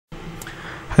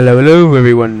Hello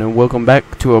everyone, and welcome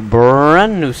back to a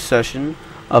brand new session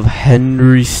of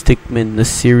Henry Stickmin. The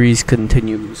series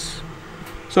continues.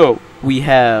 So, we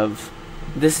have,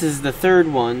 this is the third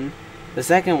one. The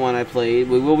second one I played,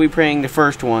 we will be playing the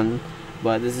first one,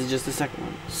 but this is just the second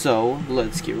one. So,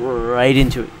 let's get right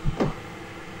into it.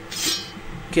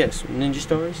 Okay, so Ninja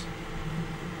Stars.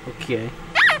 Okay.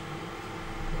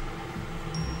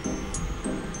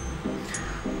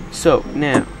 So,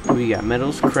 now, we got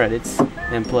medals, credits,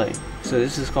 and play. So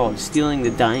this is called Stealing the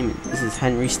Diamond. This is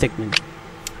Henry Stickmin.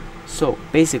 So,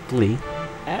 basically,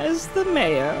 as the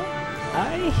mayor,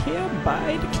 I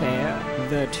hereby declare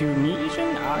the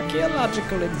Tunisian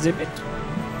archaeological exhibit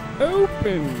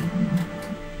open.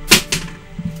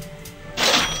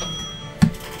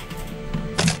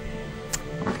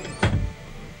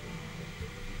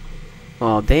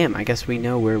 oh damn, I guess we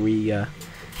know where we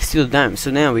steal the diamond.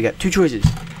 So now we got two choices.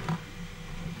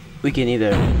 We can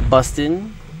either bust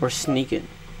in or sneak in.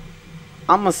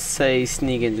 I'm gonna say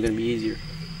sneak in is gonna be easier.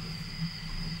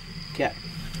 Okay.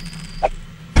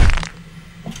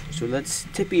 So let's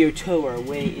tippy-toe our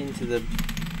way into the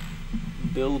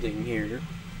building here.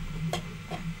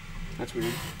 That's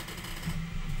weird.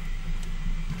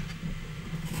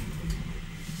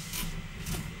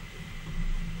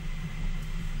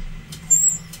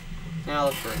 I'll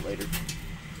look for it later.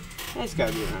 It's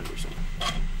gotta be around or something.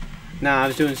 Nah, I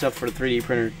was doing stuff for the 3D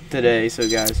printer today, so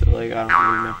guys, like, I don't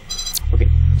really know. Okay,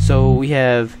 so we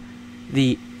have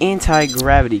the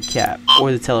anti-gravity cap,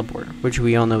 or the teleporter, which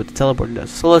we all know what the teleporter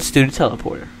does. So let's do the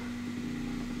teleporter.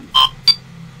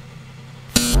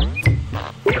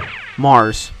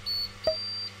 Mars.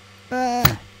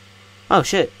 Oh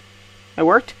shit. It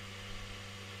worked?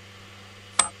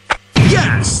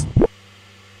 Yes!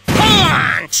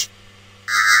 Punch!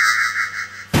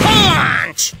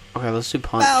 Punch! Okay, let's do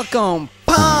punch. Welcome,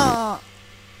 punch!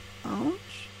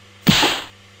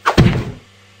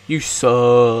 You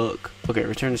suck. Okay,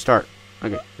 return to start.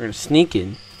 Okay, we're gonna sneak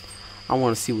in. I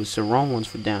wanna see what's the wrong ones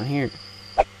for down here.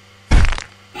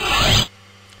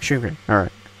 Shrink ray.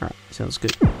 Alright, sounds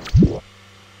good.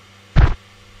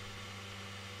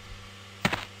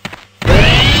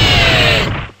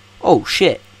 Oh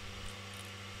shit.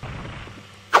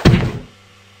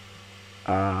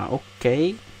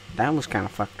 Okay. That was kinda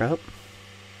fucked up.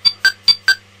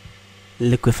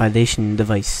 Liquefaction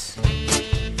device.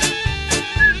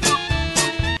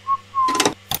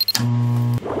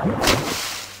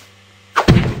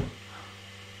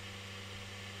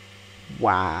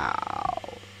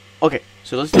 Wow. Okay,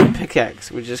 so let's do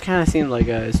pickaxe, which just kind of seemed like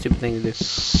a stupid thing to do.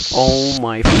 Oh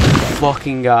my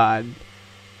fucking god.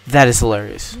 That is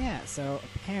hilarious. Yeah, so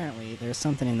apparently there's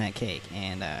something in that cake,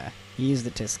 and he used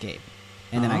it to escape.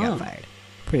 And then I got fired.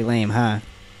 Pretty lame, huh?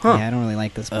 Huh. Yeah, I don't really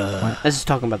like this one. This is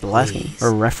talking about the last game,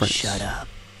 or reference. Shut up.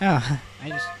 Oh,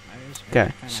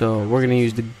 Okay, so we're gonna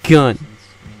use the gun.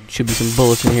 Should be some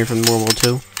bullets in here from World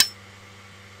War II.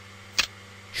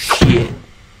 Shit.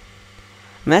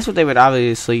 And that's what they would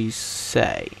obviously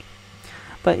say.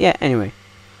 But yeah, anyway.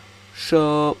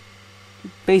 So,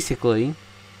 basically,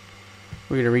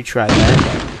 we're gonna retry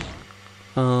that.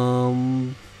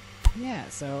 Yeah,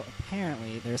 so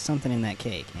apparently there's something in that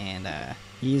cake, and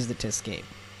he used it to escape.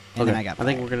 And Okay, then I got fired.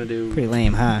 think we're gonna do. Pretty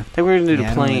lame, huh? I think we're gonna do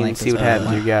Yeah, the I don't really plane like and see this what happens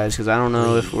here, guys. Because I don't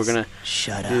know if we're gonna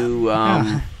do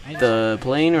the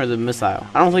plane or the missile.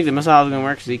 I don't think the missile is gonna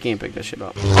work because he can't pick that shit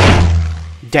up.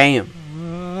 Damn,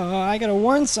 I gotta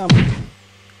warn something.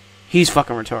 he's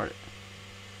fucking retarded.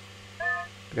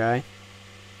 Okay.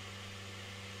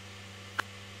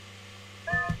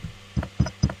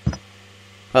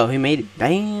 Oh, he made it.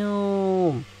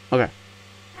 Damn. Okay.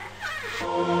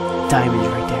 Diamond's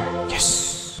right there.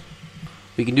 Yes.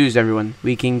 We can do this, everyone.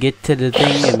 We can get to the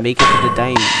thing and make it to the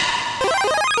diamond.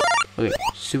 Okay.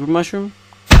 Super mushroom.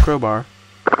 Crowbar.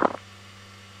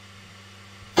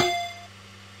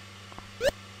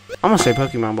 I'm gonna say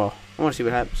Pokemon ball. I wanna see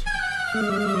what happens.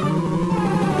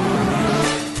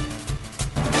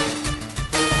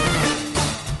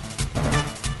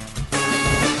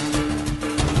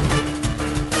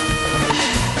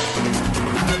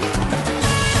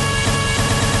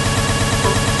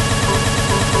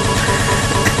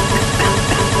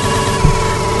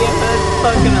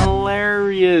 Fucking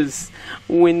hilarious.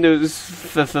 Windows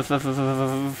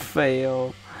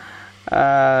fail.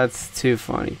 It's too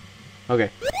funny. Okay,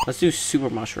 let's do super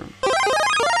mushroom.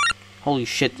 Holy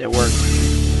shit, that worked.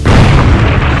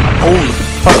 Holy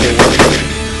fuck, it worked.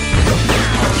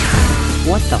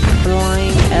 What the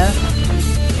flying F?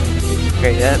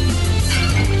 Okay, that.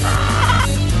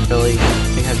 Billy,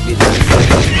 it has to be that.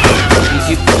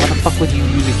 Why the fuck would you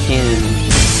use a cannon?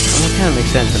 Well, that kind of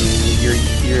makes sense. I mean,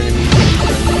 you're an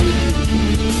immediate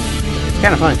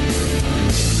Kind of fun.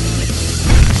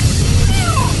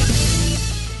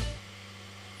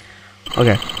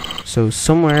 Okay, so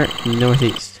somewhere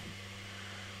northeast.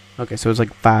 Okay, so it's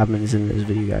like 5 minutes into this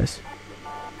video, guys.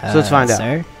 So let's find out.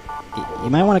 Sir, you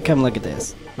might want to come look at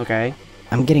this. Okay.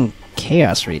 I'm getting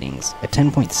chaos readings at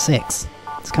 10.6.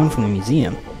 It's coming from the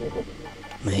museum.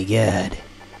 My god.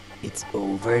 It's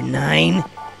over 9?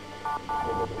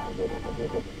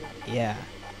 Yeah.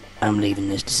 I'm leaving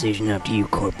this decision up to you,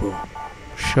 Corporal.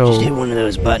 Just hit So, one of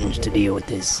those buttons to deal with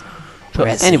this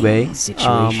pressing anyway,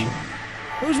 situation.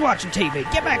 Who's watching TV?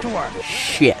 Get back to work!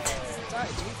 shit.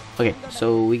 Okay,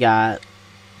 so we got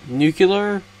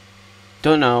nuclear,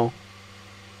 don't know,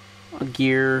 a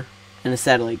gear, and a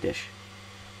satellite dish.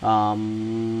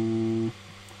 I'm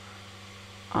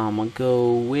gonna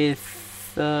go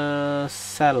with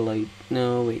satellite.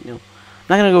 No, wait, no. I'm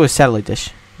not gonna go with satellite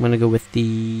dish. I'm gonna go with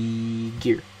the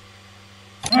gear.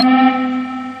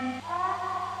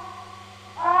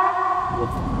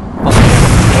 Oh,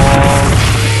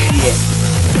 shit.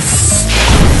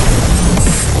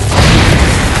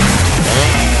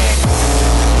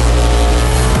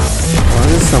 Well,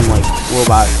 this is some like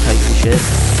robot type of shit.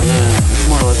 Yeah, it's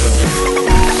more or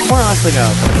less like a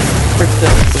crypto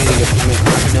way to get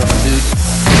no, dude.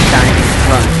 Diamond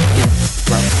run is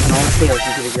bro. In all tales,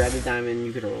 you could have grabbed the diamond and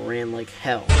you could have ran like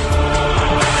hell.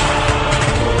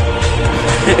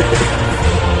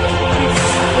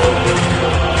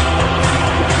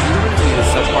 The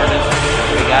sub part is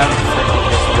the guy was freaking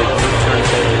just like turns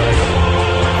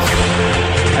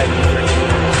I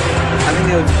think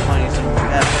that would be funny something like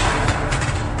that.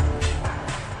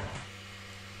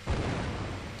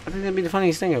 I think that'd be the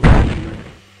funniest thing ever.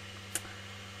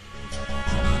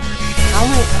 How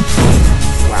many?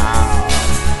 Wow.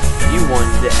 You won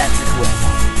the epic way.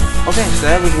 Okay, so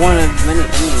that was one of many.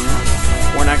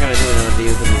 We're not gonna do another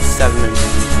video because it's 7 minutes.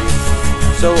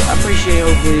 So I appreciate.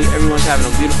 Hopefully everyone's having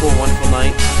a beautiful, wonderful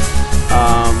night.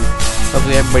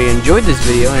 Hopefully everybody enjoyed this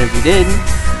video, and if you did,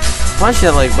 punch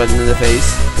that like button in the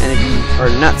face. And if you are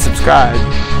not subscribed,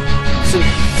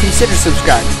 consider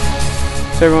subscribing.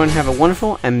 So everyone have a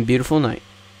wonderful and beautiful night.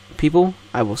 People,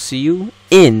 I will see you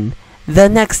in the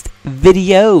next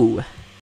video.